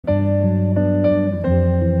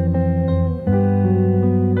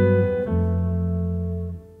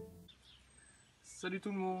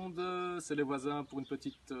c'est les voisins pour une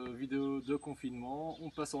petite vidéo de confinement. On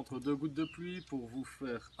passe entre deux gouttes de pluie pour vous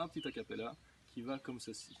faire un petit a cappella qui va comme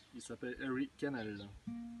ceci. Il s'appelle Harry Canal.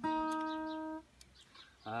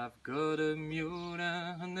 I've got a mule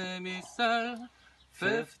and her name is Sal,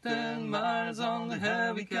 15 miles on the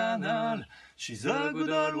Harry Canal. She's a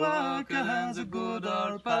good old walker and a good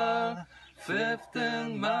old pal.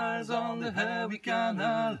 15 miles on the Harry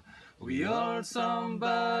Canal. We all some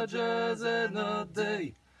badgers in a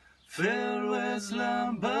day, filled with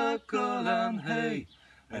lamb, buckle and hay,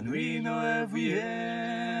 and we know every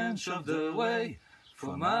inch of the way,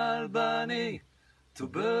 from Albany to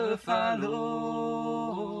Buffalo.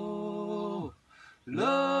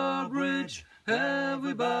 Lowbridge,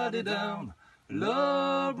 everybody down.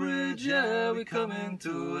 Lowbridge, yeah, we come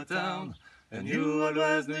into a town. And you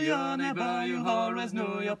always know your neighbor, you always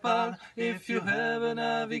know your pal, if you ever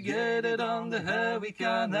navigated on the Harry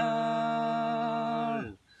Canal.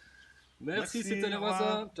 Merci, c'était les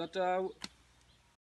voisins. Ciao, ciao.